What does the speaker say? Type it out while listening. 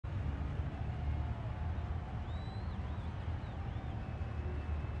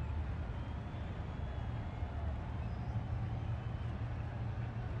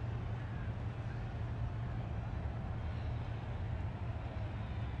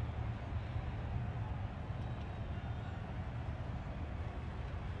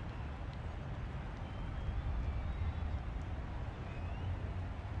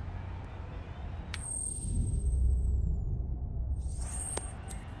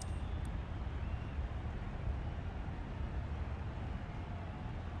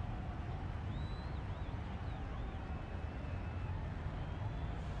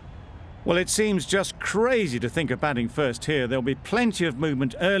Well, it seems just crazy to think of batting first here. There'll be plenty of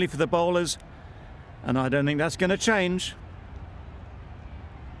movement early for the bowlers, and I don't think that's going to change.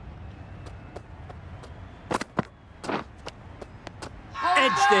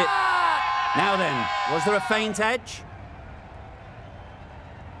 Edged it. Now then, was there a faint edge?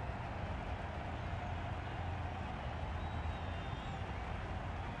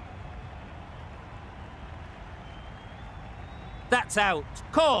 That's out.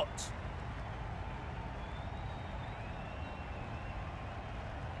 Caught.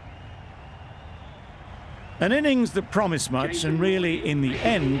 An innings that promised much and really, in the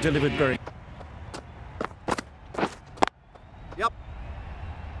end, delivered very... Yep.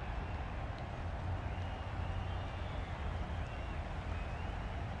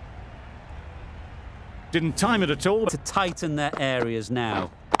 Didn't time it at all. To tighten their areas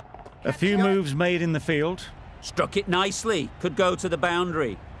now. A few moves made in the field. Struck it nicely. Could go to the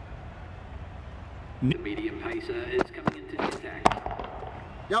boundary. The medium pacer is coming into the attack.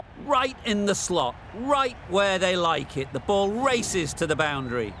 Yep. Right in the slot. Right where they like it. The ball races to the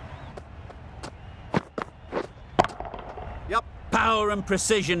boundary. Yep. Power and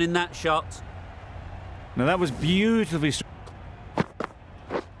precision in that shot. Now that was beautifully...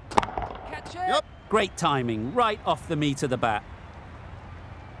 Catch it. Yep. Great timing. Right off the meat of the bat.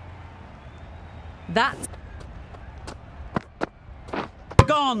 That...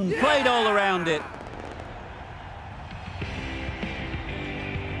 Gone. Yeah. Played all around it.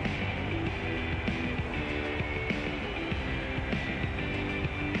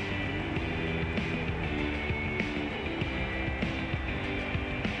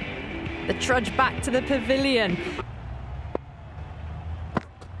 The trudge back to the pavilion.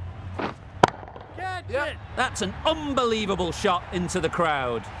 Yep. That's an unbelievable shot into the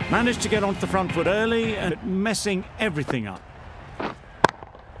crowd. Managed to get onto the front foot early and messing everything up.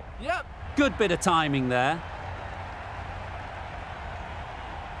 Yep. Good bit of timing there.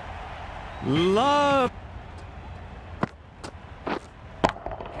 Love.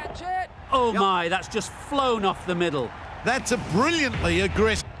 Catch it. Oh my, that's just flown off the middle. That's a brilliantly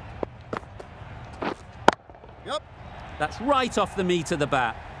aggressive... Yep. That's right off the meat of the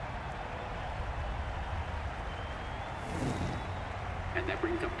bat. And that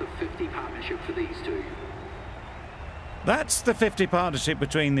brings up the 50 partnership for these two. That's the 50 partnership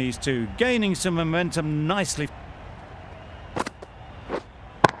between these two, gaining some momentum nicely.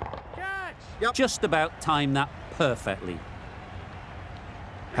 Catch. Yep. Just about timed that perfectly.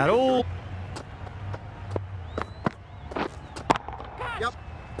 Had all... Yep.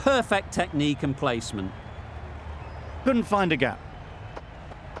 Perfect technique and placement. Couldn't find a gap.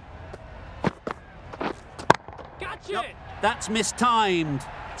 Catch Yep. it. That's mistimed.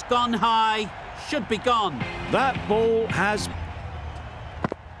 It's gone high. Should be gone. That ball has...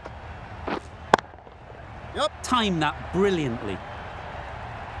 Yep. Timed that brilliantly.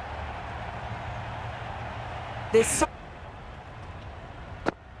 This...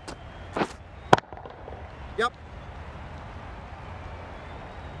 Yep.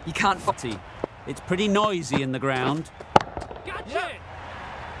 You can't... It's pretty noisy in the ground. Catch it.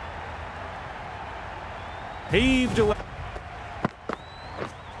 Heaved away.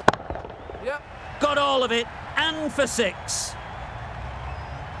 Yep. Got all of it, and for 6.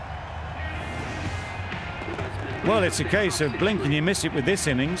 Well, it's a case of blink and you miss it with this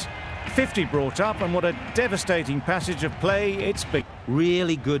innings. 50 brought up, and what a devastating passage of play it's been.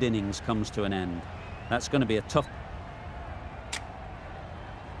 Really good innings comes to an end. That's going to be a tough...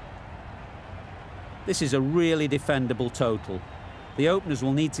 This is a really defendable total. The openers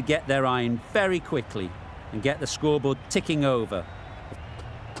will need to get their iron very quickly and get the scoreboard ticking over.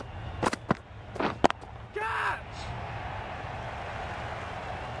 Catch.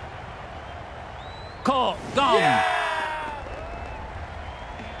 Caught, gone. Yeah.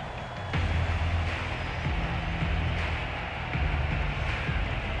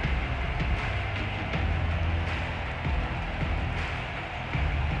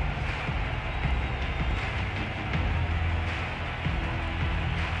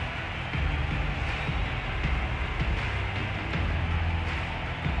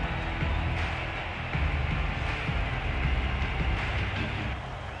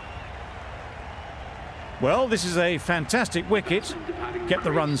 Well, this is a fantastic wicket. Get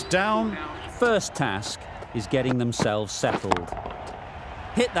the runs down. First task is getting themselves settled.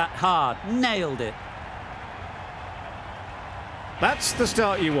 Hit that hard, nailed it. That's the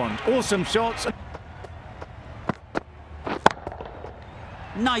start you want. Awesome shots.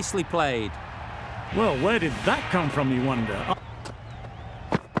 Nicely played. Well, where did that come from, you wonder?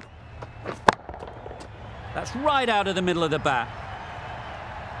 That's right out of the middle of the bat.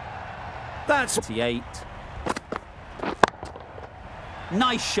 That's 48.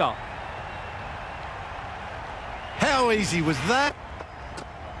 Nice shot. How easy was that?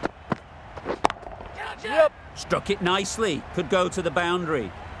 Yep. Struck it nicely. Could go to the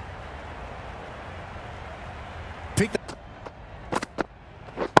boundary. Pick the...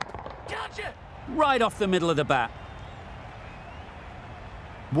 Gotcha. Right off the middle of the bat.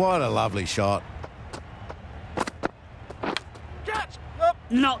 What a lovely shot. Catch. Yep.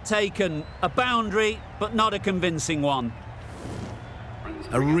 Not taken. A boundary, but not a convincing one.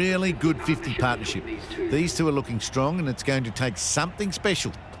 A really good 50 partnership. These two are looking strong, and it's going to take something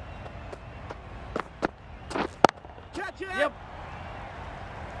special. Catch it. Yep.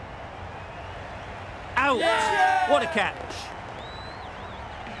 Out. Yeah! What a catch.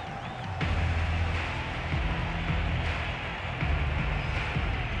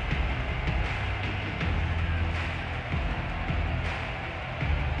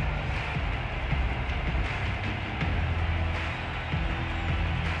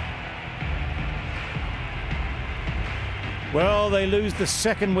 well, they lose the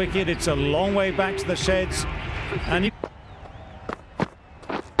second wicket. It's a long way back to the sheds, and you...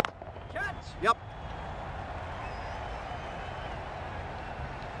 Catch. Yep.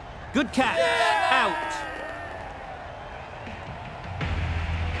 Good catch. Out.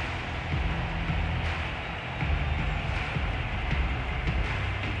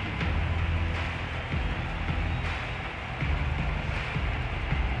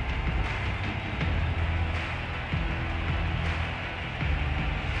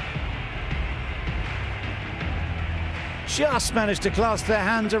 just managed to clasp their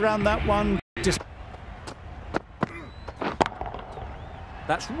hands around that one.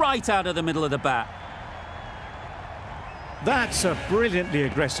 That's right out of the middle of the bat. That's a brilliantly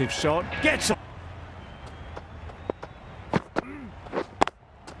aggressive shot. Gets on.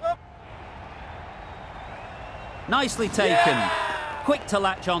 Nicely taken. Quick to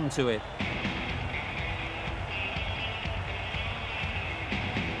latch onto it.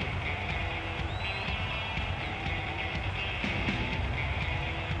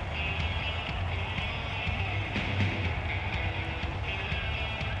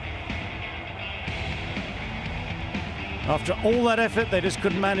 After all that effort, they just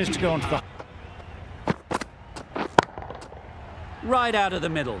couldn't manage to go onto the... Right out of the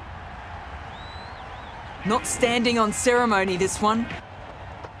middle. Not standing on ceremony, this one.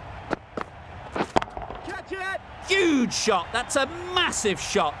 Catch it! Huge shot. That's a massive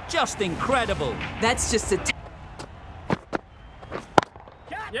shot. Just incredible. That's just a...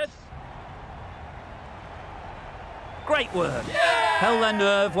 Catch! Yes! Great work. Held their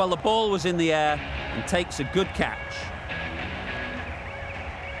nerve while the ball was in the air and takes a good catch.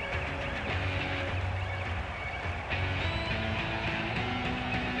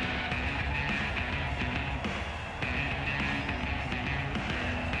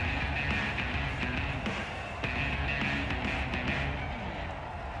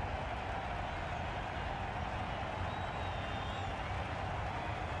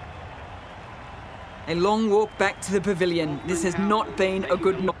 A long walk back to the pavilion. This has not been a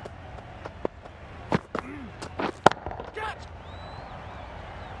good knock. Catch!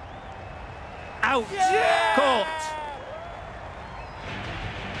 Out. Caught.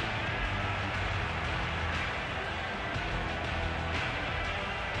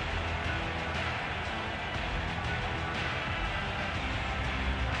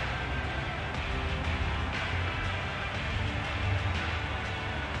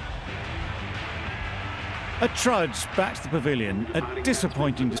 A trudge back to the pavilion. A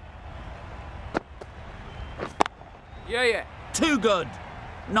disappointing... Yeah. Too good.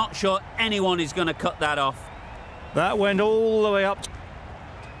 Not sure anyone is going to cut that off. That went all the way up.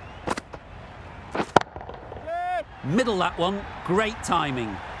 Middle that one. Great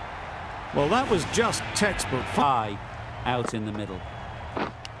timing. Well, that was just textbook. High. Out in the middle.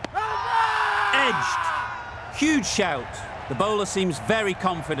 Edged. Huge shout. The bowler seems very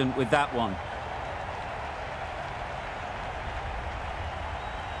confident with that one.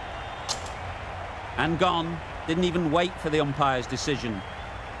 And gone. Didn't even wait for the umpire's decision.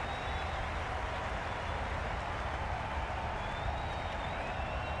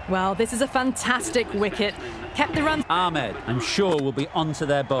 Well, this is a fantastic wicket. Kept the run. Ahmed, I'm sure, will be onto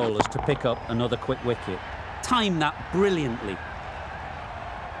their bowlers to pick up another quick wicket. Timed that brilliantly.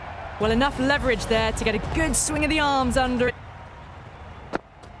 Well, enough leverage there to get a good swing of the arms under it.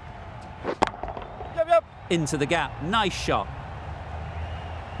 Yep. Into the gap. Nice shot.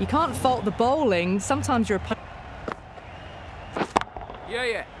 You can't fault the bowling. Sometimes your opponent...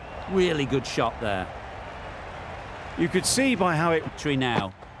 Yeah. Really good shot there. You could see by how it... Victory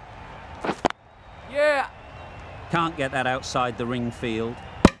now. Can't get that outside the ring field.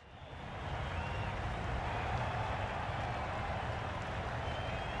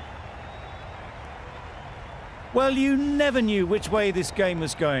 Well, you never knew which way this game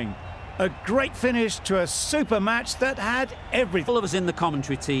was going. A great finish to a super match that had everything. All of us in the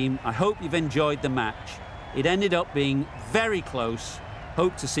commentary team, I hope you've enjoyed the match. It ended up being very close.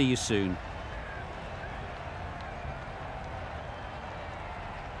 Hope to see you soon.